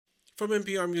From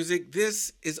NPR Music,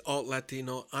 this is Alt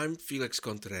Latino. I'm Felix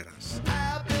Contreras.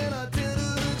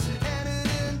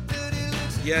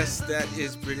 Yes, that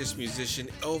is British musician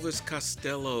Elvis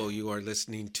Costello you are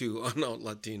listening to on Alt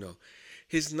Latino.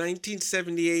 His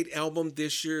 1978 album,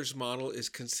 This Year's Model, is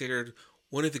considered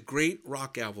one of the great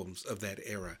rock albums of that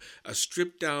era. A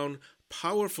stripped-down,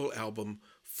 powerful album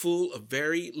full of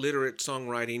very literate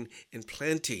songwriting and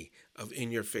plenty of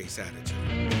in-your-face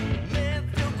attitude.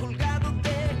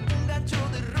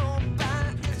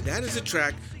 And that is a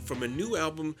track from a new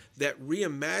album that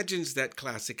reimagines that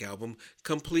classic album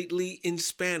completely in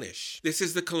Spanish. This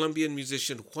is the Colombian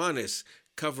musician Juanes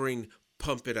covering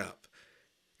Pump It Up.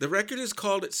 The record is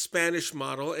called Spanish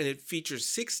Model, and it features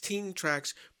 16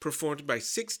 tracks performed by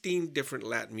 16 different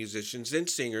Latin musicians and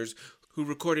singers who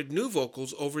recorded new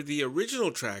vocals over the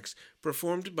original tracks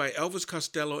performed by Elvis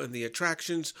Costello and the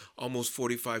Attractions almost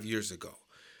 45 years ago.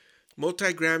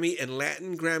 Multi-Grammy and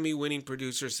Latin Grammy-winning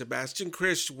producer Sebastian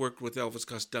Krisch worked with Elvis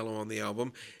Costello on the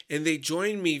album, and they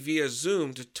joined me via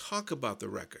Zoom to talk about the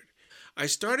record. I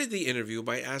started the interview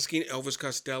by asking Elvis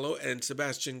Costello and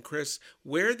Sebastian Krisch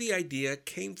where the idea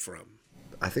came from.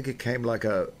 I think it came like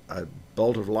a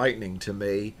bolt of lightning to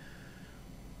me.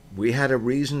 We had a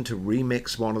reason to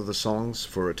remix one of the songs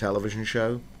for a television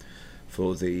show,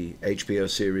 for the HBO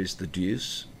series The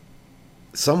Deuce.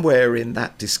 Somewhere in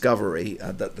that discovery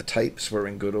that the tapes were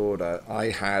in good order, I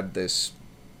had this,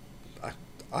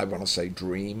 I want to say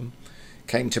dream,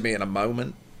 came to me in a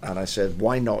moment, and I said,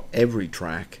 why not every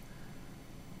track?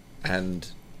 And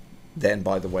then,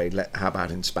 by the way, how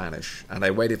about in Spanish? And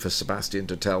I waited for Sebastian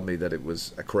to tell me that it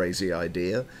was a crazy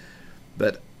idea,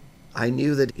 but I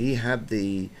knew that he had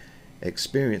the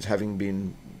experience, having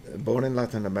been born in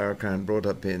Latin America and brought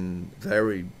up in a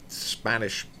very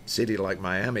Spanish city like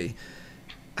Miami,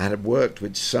 and had worked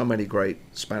with so many great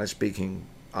Spanish-speaking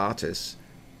artists.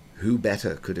 Who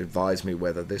better could advise me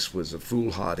whether this was a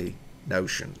foolhardy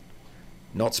notion?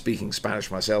 Not speaking Spanish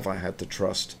myself, I had to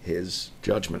trust his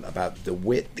judgment about the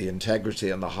wit, the integrity,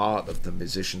 and the heart of the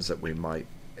musicians that we might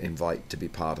invite to be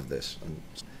part of this.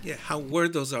 Yeah, how were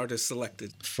those artists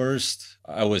selected? First,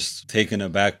 I was taken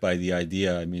aback by the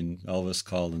idea. I mean, Elvis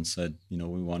called and said, we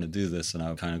want to do this. And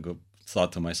I kind of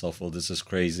thought to myself, well, this is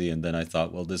crazy. And then I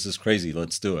thought, well, this is crazy.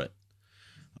 Let's do it.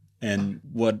 And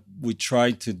what we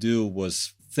tried to do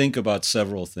was think about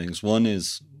several things. One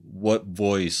is what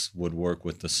voice would work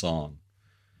with the song.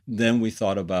 Then we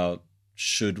thought about,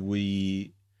 should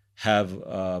we have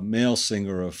a male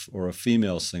singer or a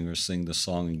female singer sing the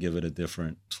song and give it a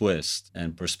different twist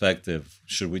and perspective?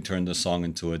 Should we turn the song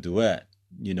into a duet?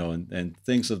 And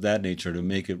things of that nature to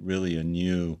make it really a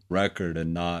new record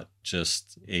and not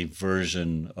just a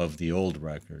version of the old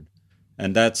record.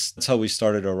 And that's how we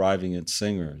started arriving at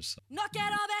singers. No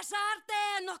quiero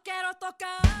besarte, no quiero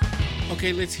tocar.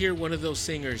 Okay, let's hear one of those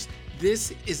singers.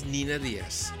 This is Nina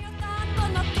Diaz.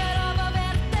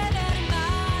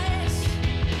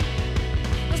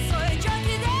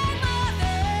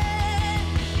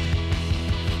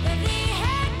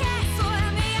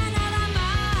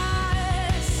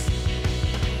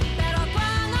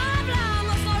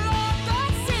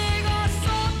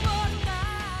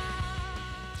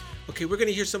 Okay, we're going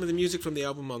to hear some of the music from the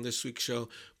album on this week's show,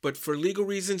 but for legal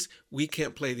reasons, we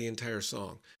can't play the entire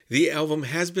song. The album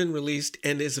has been released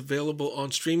and is available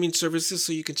on streaming services,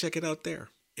 so you can check it out there,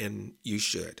 and you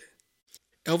should.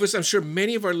 Elvis, I'm sure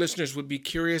many of our listeners would be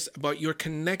curious about your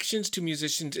connections to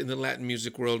musicians in the Latin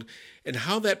music world and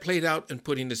how that played out in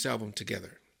putting this album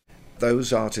together.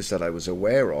 Those artists that I was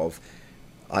aware of,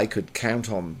 I could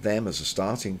count on them as a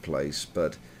starting place,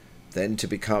 but then to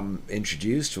become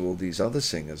introduced to all these other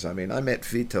singers. I mean, I met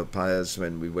Fito Páez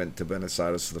when we went to Buenos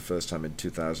Aires for the first time in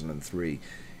 2003.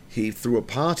 He threw a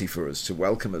party for us to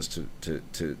welcome us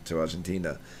to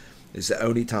Argentina. It's the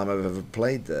only time I've ever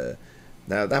played there.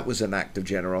 Now, that was an act of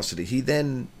generosity. He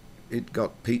then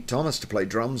got Pete Thomas to play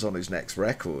drums on his next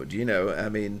record. I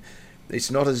mean, it's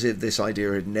not as if this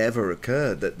idea had never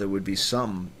occurred, that there would be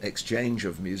some exchange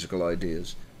of musical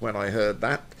ideas. When I heard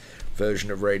that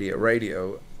version of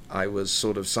Radio, I was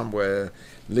sort of somewhere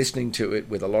listening to it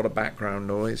with a lot of background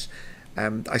noise,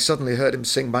 and I suddenly heard him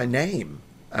sing my name.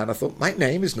 And I thought, my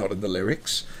name is not in the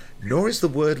lyrics, nor is the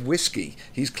word whiskey.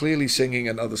 He's clearly singing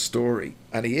another story,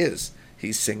 and he is.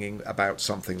 He's singing about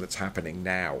something that's happening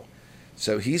now.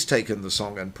 So he's taken the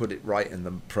song and put it right in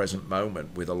the present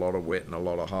moment with a lot of wit and a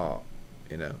lot of heart,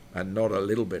 and not a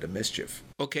little bit of mischief.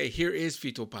 Okay, here is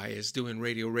Fito Páez doing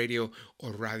Radio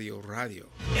or Radio.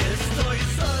 Estoy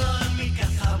solo en mi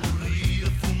casa aburrido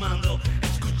fumando,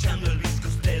 escuchando Elvis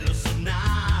Costello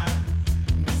sonar.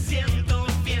 Me siento,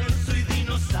 pienso y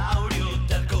dinosaurio,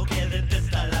 talco que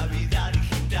detesta la vida.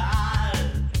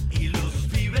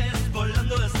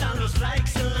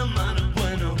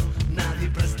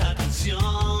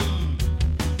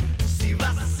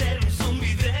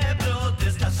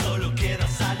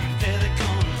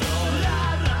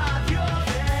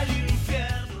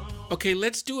 Okay,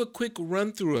 let's do a quick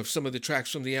run-through of some of the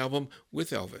tracks from the album with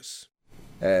Elvis.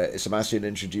 Sebastian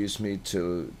introduced me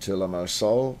to La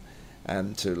Marsol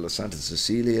and to La Santa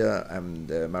Cecilia, and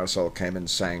Marisol came and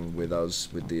sang with us,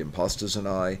 with the Imposters and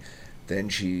I. Then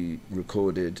she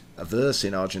recorded a verse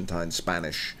in Argentine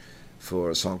Spanish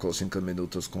for a song called Cinco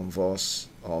Minutos con Vos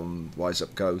on Wise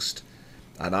Up Ghost,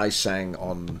 and I sang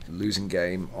on Losing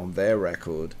Game on their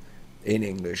record in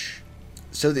English.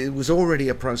 So it was already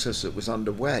a process that was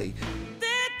underway.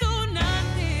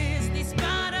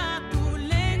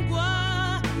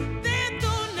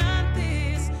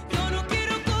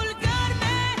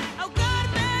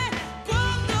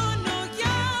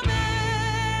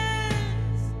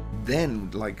 Then,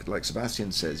 like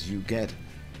Sebastian says, you get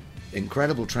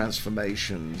incredible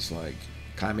transformations, like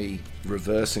Cami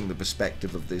reversing the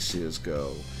perspective of this year's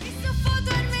girl.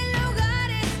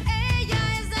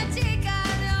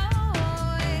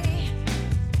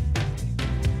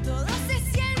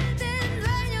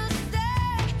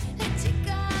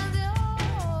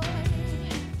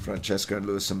 Francesco and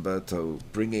Luis Umberto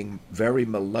bringing very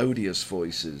melodious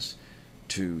voices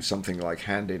to something like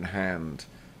Hand in Hand,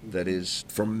 that is,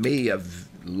 from me, a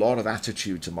lot of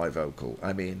attitude to my vocal.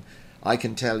 I mean, I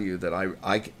can tell you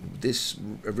that this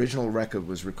original record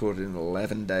was recorded in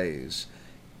 11 days,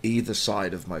 either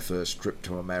side of my first trip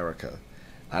to America.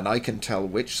 And I can tell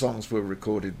which songs were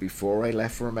recorded before I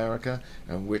left for America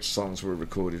and which songs were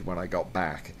recorded when I got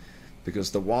back.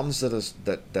 Because the ones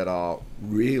that are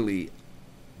really,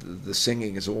 the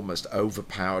singing is almost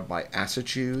overpowered by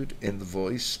attitude in the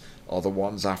voice, are the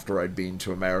ones after I'd been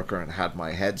to America and had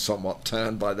my head somewhat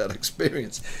turned by that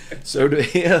experience. So to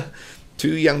hear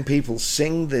two young people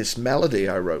sing this melody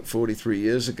I wrote 43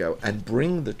 years ago and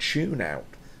bring the tune out,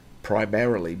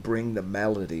 primarily bring the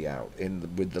melody out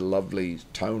with the lovely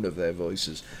tone of their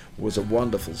voices, was a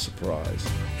wonderful surprise.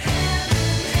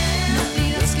 No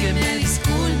pidas que me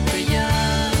disculpe ya,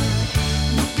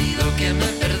 no pido que me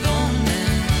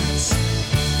perdones,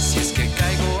 si es que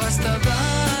caigo hasta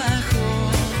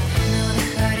abajo, no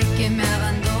dejaré que me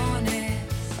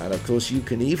abandones. And of course you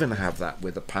can even have that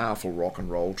with a powerful rock and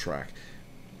roll track.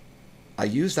 I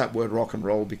use that word rock and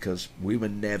roll because we were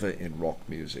never in rock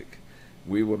music.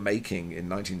 We were making, in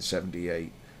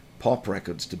 1978, pop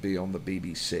records to be on the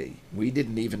BBC. We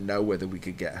didn't even know whether we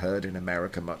could get heard in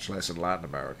America, much less in Latin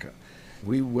America.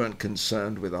 We weren't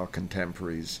concerned with our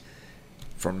contemporaries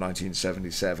from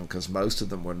 1977 because most of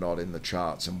them were not in the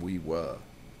charts, and we were.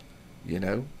 You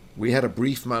know? We had a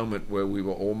brief moment where we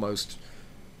were almost...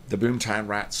 The Boomtown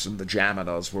Rats and the Jam and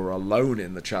Us were alone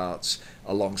in the charts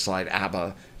alongside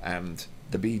ABBA and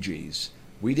the Bee Gees.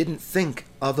 We didn't think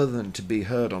other than to be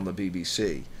heard on the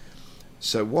BBC.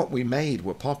 So what we made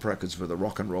were pop records with a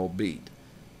rock and roll beat.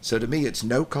 So to me, it's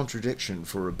no contradiction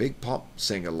for a big pop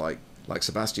singer like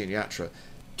Sebastian Yatra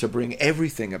to bring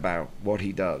everything about what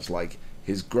he does, like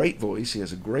his great voice. He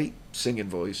has a great singing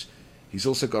voice. He's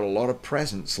also got a lot of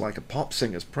presence, like a pop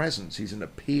singer's presence. He's an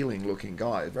appealing looking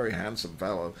guy, a very handsome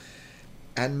fellow,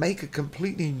 and make a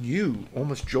completely new,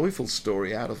 almost joyful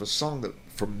story out of a song that,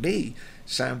 from me,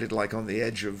 sounded like on the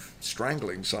edge of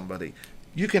strangling somebody.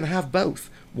 You can have both.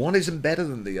 One isn't better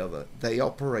than the other. They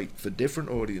operate for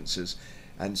different audiences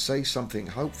and say something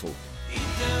hopeful.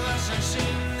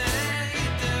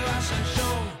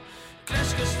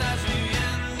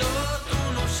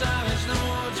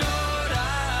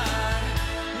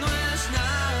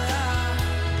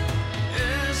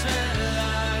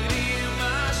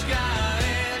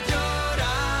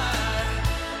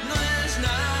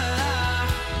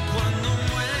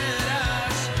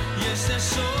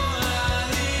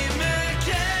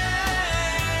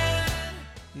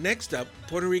 Next up,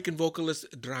 Puerto Rican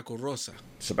vocalist Draco Rosa.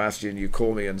 Sebastian, you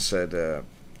called me and said,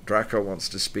 Draco wants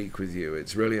to speak with you.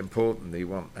 It's really important.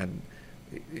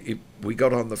 We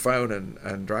got on the phone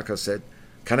and Draco said,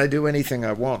 can I do anything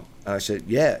I want? And I said,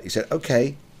 yeah. He said,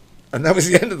 okay. And that was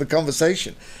the end of the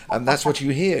conversation. And that's what you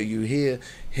hear. You hear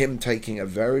him taking a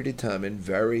very determined,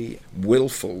 very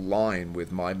willful line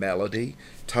with my melody,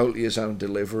 totally his own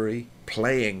delivery,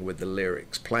 playing with the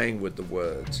lyrics, playing with the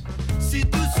words. Si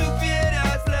tú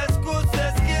supieras las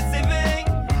cosas que se ven,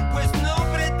 pues no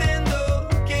pretendo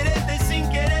quererte sin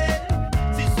querer.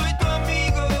 Si soy tu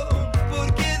amigo, ¿por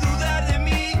qué dudar de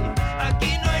mí?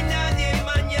 Aquí no hay nadie y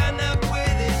mañana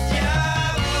puedes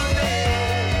ya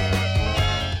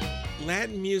volver.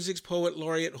 Latin music's poet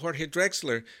laureate Jorge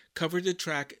Drexler covered the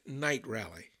track Night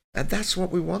Rally. And that's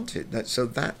what we wanted. So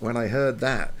when I heard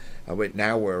that, I went,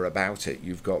 now we're about it.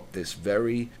 You've got this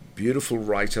very beautiful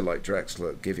writer like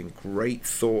Drexler giving great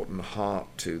thought and heart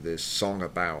to this song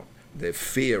about the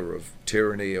fear of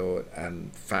tyranny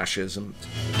and fascism.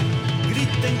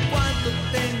 griten cuanto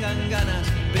tengan ganas,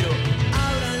 pero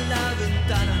abran la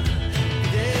ventana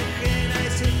y dejen a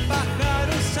ese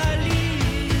pájaro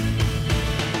salir.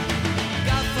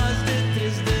 Gafas de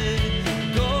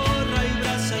 3D, gorra y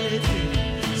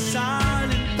brazalete,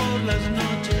 salen por las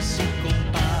noches y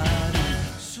comparan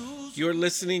sus... You're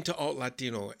listening to Alt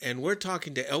Latino, and we're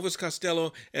talking to Elvis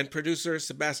Costello and producer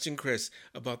Sebastian Chris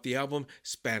about the album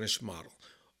Spanish Model.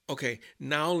 Okay,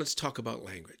 now let's talk about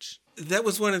language. That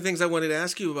was one of the things I wanted to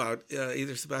ask you about,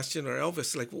 either Sebastian or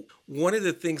Elvis. Like, one of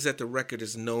the things that the record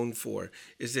is known for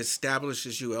is it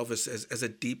establishes you, Elvis, as a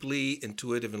deeply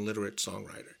intuitive and literate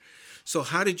songwriter. So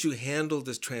how did you handle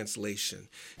this translation?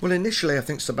 Well, initially, I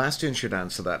think Sebastian should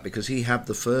answer that because he had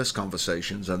the first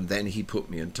conversations and then he put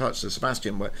me in touch. So,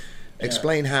 Sebastian,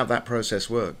 explain how that process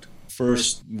worked.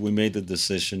 First, we made the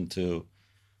decision to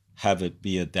have it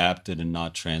be adapted and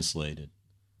not translated.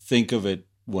 Think of it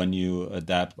when you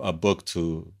adapt a book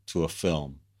to a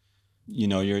film. You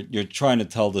know, you're trying to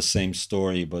tell the same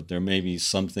story, but there may be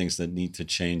some things that need to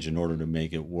change in order to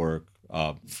make it work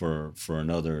for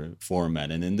another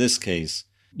format. And in this case,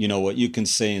 you know, what you can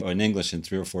say in English in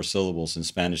 3 or 4 syllables, in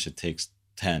Spanish it takes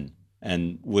 10.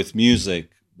 And with music,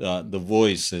 the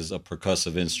voice is a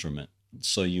percussive instrument.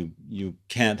 So you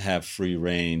can't have free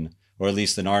reign, or at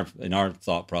least in our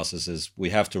thought processes, we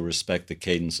have to respect the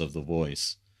cadence of the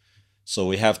voice. So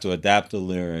we have to adapt the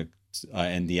lyric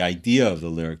and the idea of the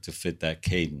lyric to fit that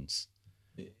cadence.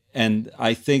 And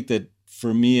I think that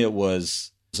for me it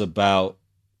was about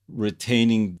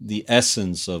retaining the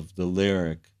essence of the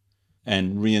lyric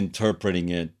and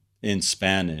reinterpreting it in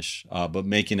Spanish, but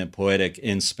making it poetic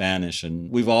in Spanish.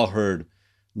 And we've all heard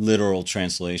literal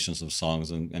translations of songs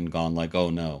and gone like,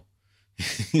 oh no.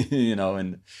 You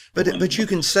know, but you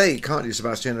can say, can't you,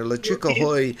 Sebastian, La Chica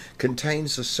Hoy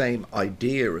contains the same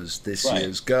idea as This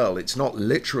Year's Girl. It's not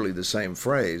literally the same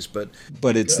phrase, but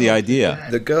it's the idea.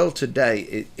 The girl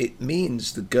today, it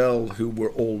means the girl who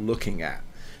we're all looking at,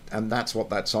 and that's what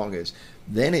that song is.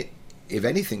 Then if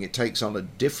anything, it takes on a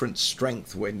different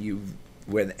strength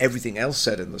when everything else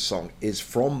said in the song is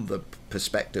from the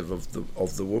perspective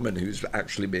of the woman who's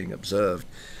actually being observed.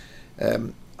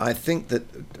 I think that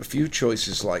a few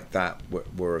choices like that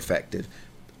were effective.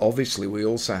 Obviously, we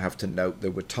also have to note there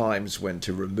were times when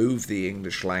to remove the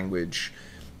English language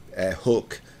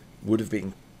hook would have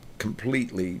been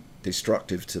completely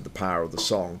destructive to the power of the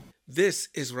song. This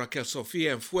is Raquel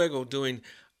Sofia and Fuego doing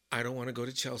I Don't Want to Go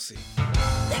to Chelsea.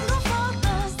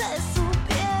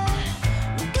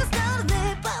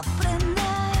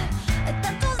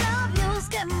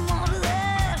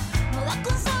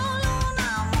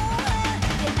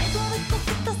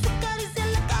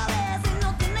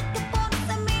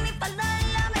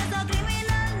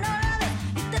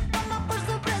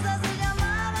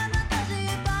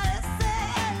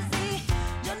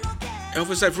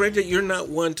 Elvis, I've read that you're not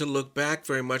one to look back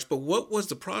very much, but what was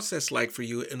the process like for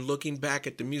you in looking back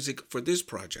at the music for this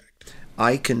project?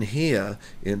 I can hear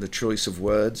in the choice of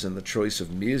words and the choice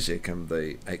of music and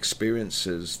the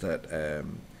experiences that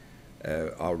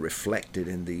are reflected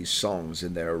in these songs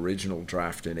in their original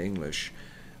draft in English.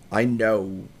 I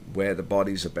know where the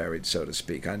bodies are buried, so to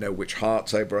speak. I know which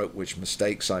hearts I broke, which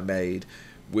mistakes I made,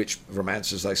 which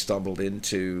romances I stumbled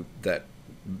into that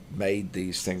made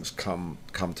these things come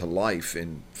to life,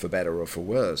 in for better or for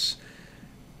worse.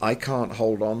 I can't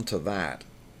hold on to that,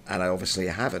 and I obviously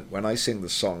haven't. When I sing the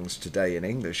songs today in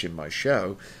English in my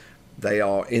show, they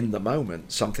are in the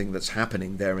moment, something that's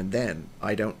happening there and then.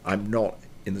 I'm not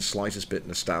in the slightest bit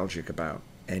nostalgic about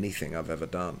anything I've ever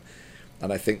done,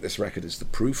 and I think this record is the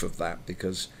proof of that,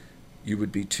 because you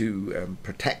would be too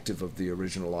protective of the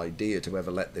original idea to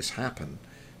ever let this happen.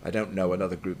 I don't know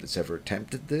another group that's ever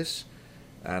attempted this.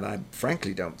 And I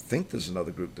frankly don't think there's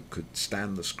another group that could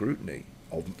stand the scrutiny,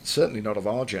 certainly not of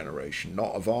our generation,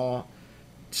 not of our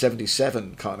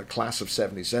 77 kind of class of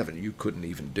 77. You couldn't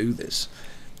even do this.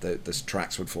 The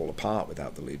tracks would fall apart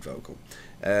without the lead vocal.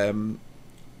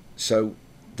 So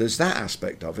there's that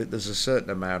aspect of it. There's a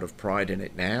certain amount of pride in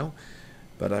it now,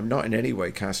 but I'm not in any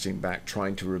way casting back,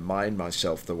 trying to remind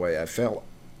myself the way I felt.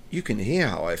 You can hear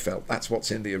how I felt. That's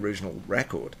what's in the original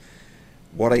record.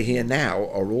 What I hear now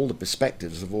are all the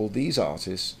perspectives of all these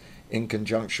artists in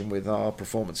conjunction with our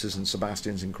performances and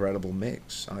Sebastian's incredible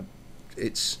mix.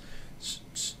 It's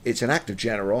an act of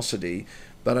generosity,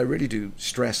 but I really do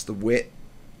stress the wit,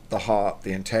 the heart,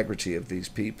 the integrity of these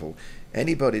people.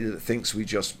 Anybody that thinks we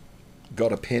just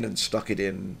got a pin and stuck it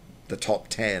in the top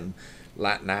 10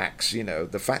 Latin acts, you know,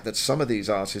 the fact that some of these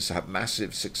artists have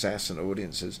massive success and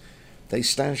audiences, they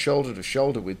stand shoulder to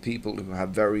shoulder with people who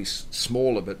have very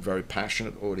smaller but very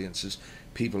passionate audiences,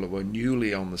 people who are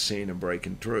newly on the scene and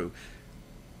breaking through.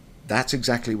 that's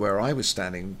exactly where I was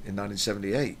standing in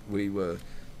 1978. We were,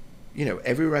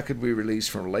 every record we released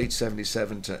from late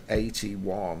 77 to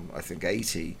 81, I think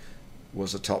 80,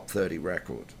 was a top 30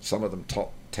 record. Some of them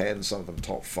top 10, some of them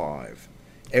top 5.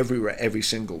 Every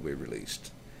single we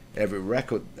released. Every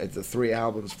record, the 4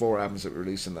 albums that we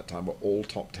released in that time were all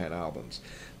top 10 albums.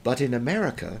 But in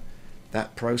America,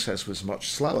 that process was much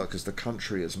slower because the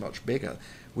country is much bigger.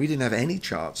 We didn't have any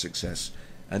chart success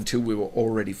until we were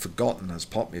already forgotten as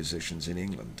pop musicians in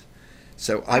England.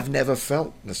 So I've never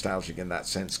felt nostalgic in that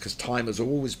sense because time has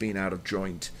always been out of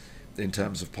joint in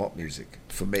terms of pop music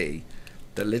for me.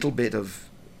 The little bit of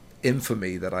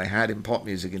infamy that I had in pop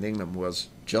music in England was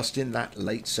just in that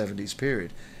late 70s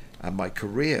period. And my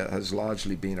career has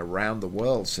largely been around the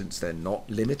world since then, not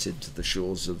limited to the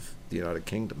shores of the United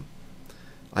Kingdom.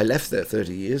 I left there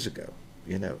 30 years ago.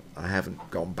 I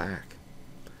haven't gone back.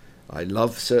 I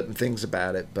love certain things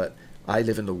about it, but I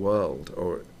live in the world,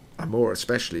 or I more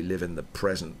especially live in the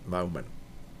present moment,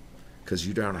 because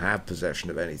you don't have possession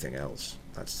of anything else.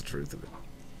 That's the truth of it.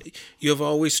 You have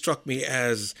always struck me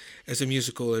as a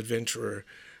musical adventurer.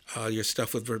 Your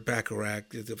stuff with Burt Bacharach,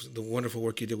 the wonderful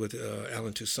work you did with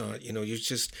Alan Toussaint.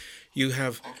 You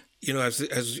have,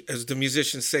 as the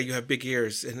musicians say, you have big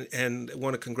ears, and I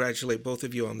want to congratulate both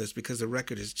of you on this because the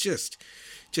record is just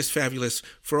fabulous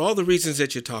for all the reasons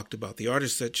that you talked about, the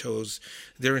artists that chose,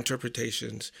 their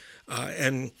interpretations,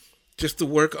 and just the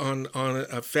work on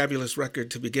a fabulous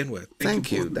record to begin with. Thank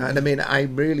you. And I mean, I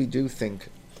really do think,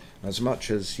 as much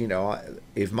as,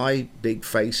 if my big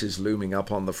face is looming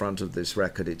up on the front of this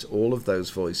record, it's all of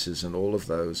those voices and all of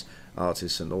those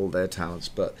artists and all their talents.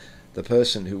 But the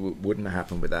person who wouldn't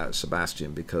happen without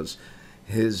Sebastian, because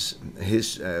his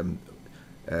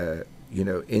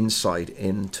insight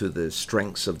into the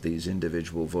strengths of these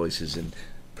individual voices and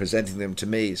presenting them to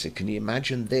me, he said, can you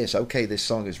imagine this? Okay, this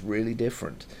song is really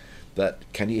different, but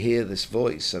can you hear this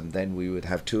voice? And then we would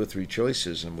have 2 or 3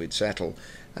 choices and we'd settle.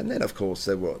 And then, of course,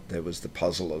 there was the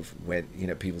puzzle of when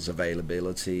people's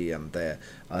availability and their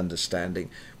understanding.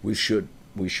 We should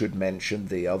mention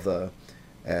the other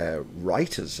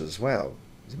writers as well,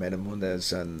 Ximena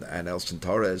Munez and Elston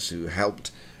Torres, who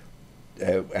helped,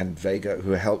 and Vega,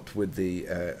 who helped with the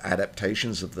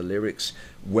adaptations of the lyrics,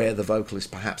 where the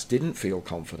vocalist perhaps didn't feel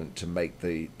confident to make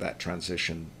that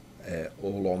transition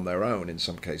all on their own. In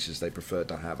some cases, they preferred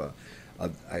to have a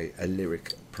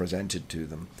lyric presented to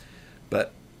them,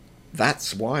 but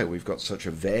that's why we've got such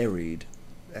a varied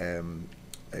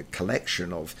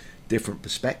collection of different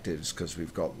perspectives, because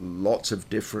we've got lots of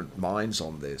different minds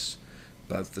on this,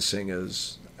 both the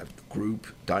singers, group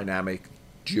dynamic,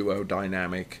 duo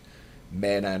dynamic,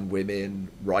 men and women,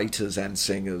 writers and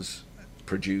singers,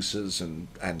 producers and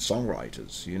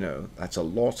songwriters. That's a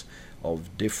lot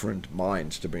of different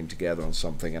minds to bring together on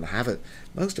something and have it,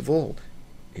 most of all,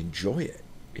 enjoy it.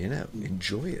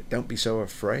 Enjoy it. Don't be so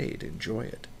afraid. Enjoy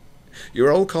it. Your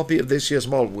old copy of this year's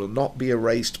model will not be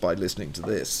erased by listening to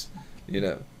this.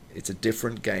 It's a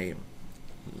different game.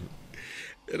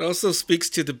 It also speaks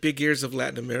to the big ears of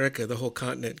Latin America, the whole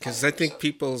continent, because I think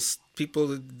people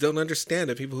don't understand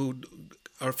it. People who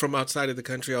are from outside of the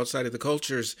country, outside of the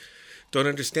cultures, don't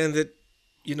understand that,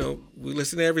 we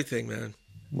listen to everything, man.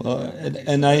 Well,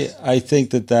 and I think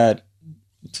that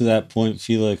to that point,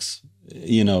 Felix,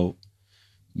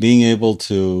 being able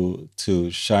to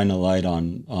shine a light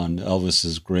on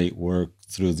Elvis's great work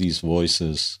through these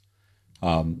voices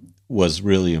was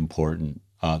really important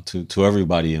to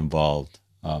everybody involved.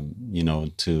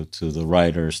 To the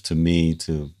writers, to me,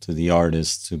 to the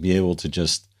artists, to be able to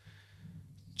just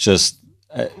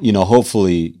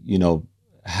hopefully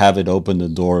have it open the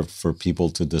door for people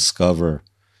to discover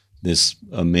this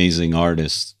amazing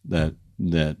artist that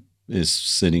is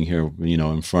sitting here,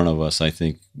 in front of us. I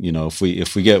think, if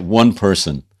we get one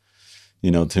person,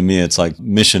 to me, it's like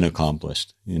mission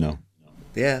accomplished,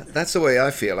 Yeah, that's the way I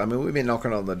feel. I mean, we've been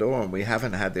knocking on the door and we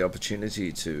haven't had the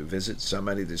opportunity to visit so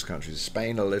many of these countries.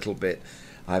 Spain a little bit.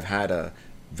 I've had a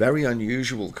very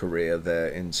unusual career there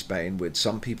in Spain, with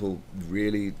some people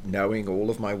really knowing all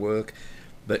of my work,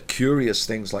 but curious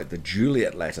things like the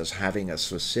Juliet letters having a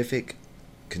specific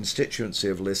constituency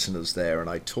of listeners there. And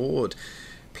I toured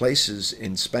places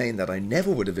in Spain that I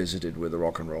never would have visited with a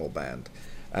rock and roll band,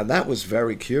 and that was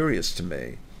very curious to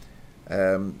me.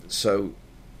 So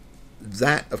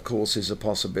that, of course, is a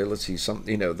possibility.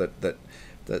 That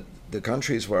the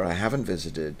countries where I haven't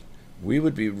visited, we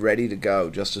would be ready to go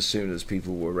just as soon as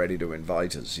people were ready to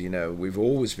invite us. We've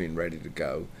always been ready to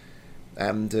go,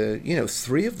 and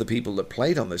 3 of the people that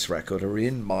played on this record are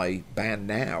in my band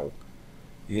now.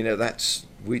 That's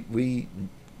we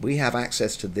we have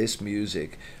access to this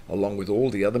music along with all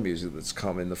the other music that's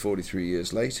come in the 43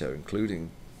 years later,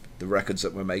 including the records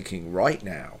that we're making right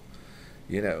now.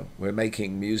 You know, we're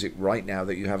making music right now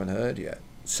that you haven't heard yet.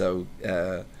 So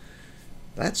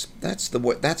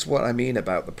that's what I mean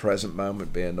about the present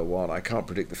moment being the one. I can't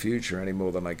predict the future any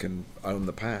more than I can own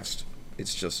the past.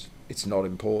 It's not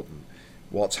important.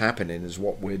 What's happening is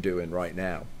what we're doing right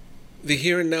now. The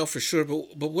here and now for sure,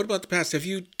 but what about the past? Have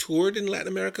you toured in Latin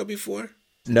America before?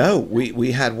 No,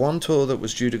 we had one tour that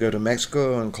was due to go to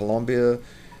Mexico and Colombia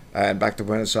and back to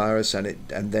Buenos Aires,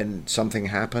 and then something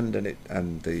happened,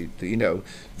 and the you know,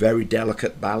 very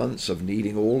delicate balance of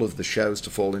needing all of the shows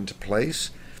to fall into place.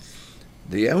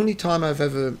 The only time I've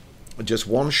ever, just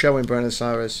one show in Buenos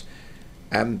Aires,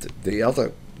 and the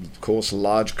other, of course,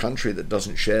 large country that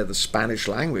doesn't share the Spanish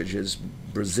language is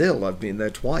Brazil. I've been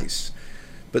there twice.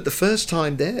 But the first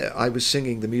time there, I was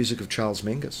singing the music of Charles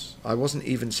Mingus. I wasn't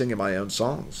even singing my own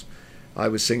songs. I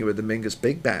was singing with the Mingus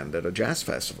Big Band at a jazz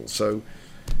festival. So,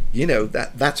 you know,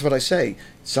 that's what I say.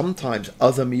 Sometimes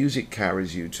other music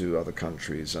carries you to other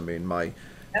countries. I mean,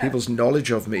 people's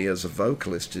knowledge of me as a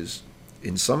vocalist is,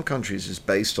 in some countries, is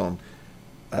based on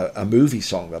a movie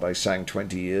song that I sang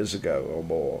 20 years ago or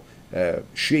more.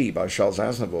 She by Charles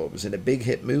Aznavour was in a big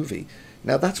hit movie.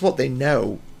 Now, that's what they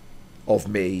know of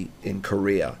me in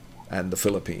Korea and the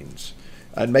Philippines,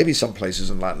 and maybe some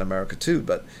places in Latin America too,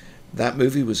 but that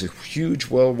movie was a huge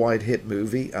worldwide hit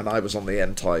movie, and I was on the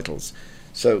end titles.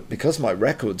 So because my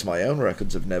own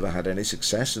records have never had any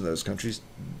success in those countries,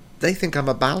 they think I'm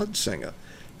a ballad singer.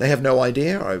 They have no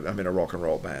idea I'm in a rock and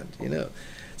roll band, you know.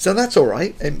 So that's all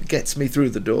right. It gets me through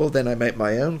the door. Then I make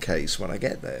my own case when I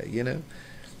get there, you know.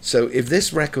 So if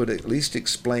this record at least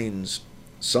explains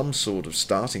some sort of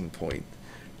starting point,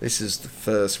 this is the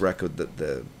first record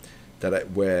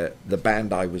where the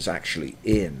band I was actually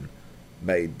in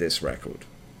made this record.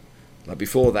 Now,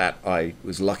 before that, I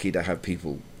was lucky to have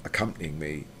people accompanying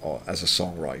me as a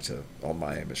songwriter on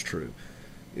My Aim Is True.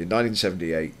 In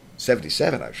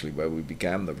 1977 actually, where we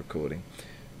began the recording,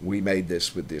 we made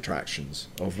this with the Attractions,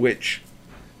 of which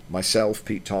myself,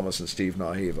 Pete Thomas, and Steve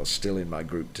Nahiv are still in my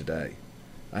group today.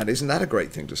 And isn't that a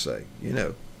great thing to say? You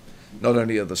know, not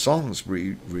only are the songs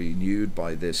renewed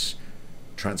by this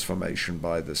transformation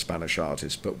by the Spanish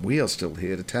artist, but we are still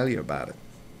here to tell you about it,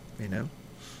 you know.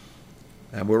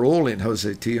 And we're all in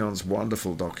Jose Tion's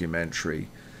wonderful documentary,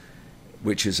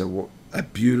 which is a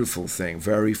beautiful thing,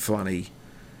 very funny,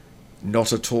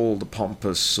 not at all the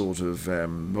pompous sort of,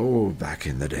 back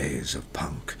in the days of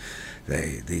punk,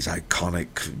 these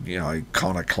iconic, you know,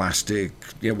 iconoclastic,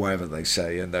 you know, whatever they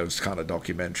say in those kind of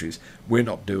documentaries. We're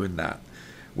not doing that.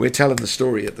 We're telling the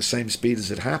story at the same speed as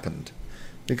it happened,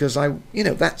 because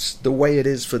that's the way it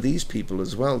is for these people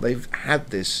as well. They've had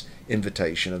this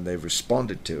invitation and they've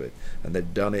responded to it, and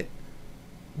they've done it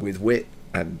with wit,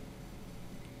 and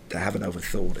they haven't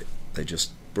overthought it. They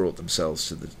just brought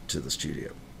themselves to the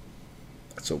studio.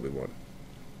 That's all we want.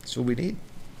 That's all we need.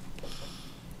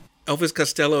 Elvis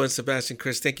Costello and Sebastian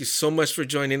Chris, thank you so much for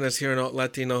joining us here in Alt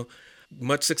Latino.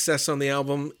 Much success on the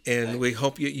album, and we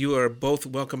hope you are both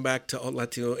welcome back to Alt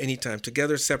Latino anytime.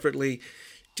 Together, separately,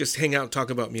 just hang out and talk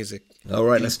about music. All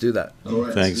right, let's do that.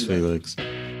 Thanks, Felix.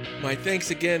 My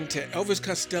thanks again to Elvis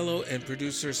Costello and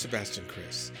producer Sebastian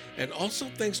Chris. And also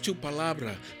thanks to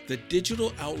Palabra, the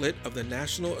digital outlet of the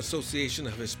National Association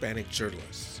of Hispanic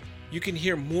Journalists. You can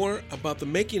hear more about the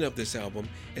making of this album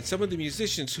and some of the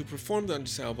musicians who performed on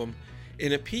this album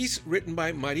in a piece written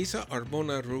by Marisa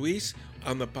Arbona Ruiz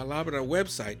on the Palabra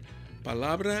website,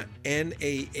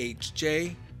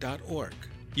 palabranahj.org.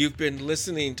 You've been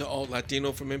listening to Alt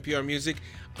Latino from NPR Music.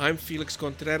 I'm Felix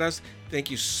Contreras.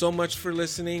 Thank you so much for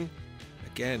listening.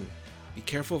 Again, be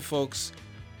careful, folks.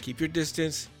 Keep your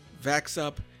distance. Vax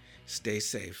up. Stay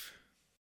safe.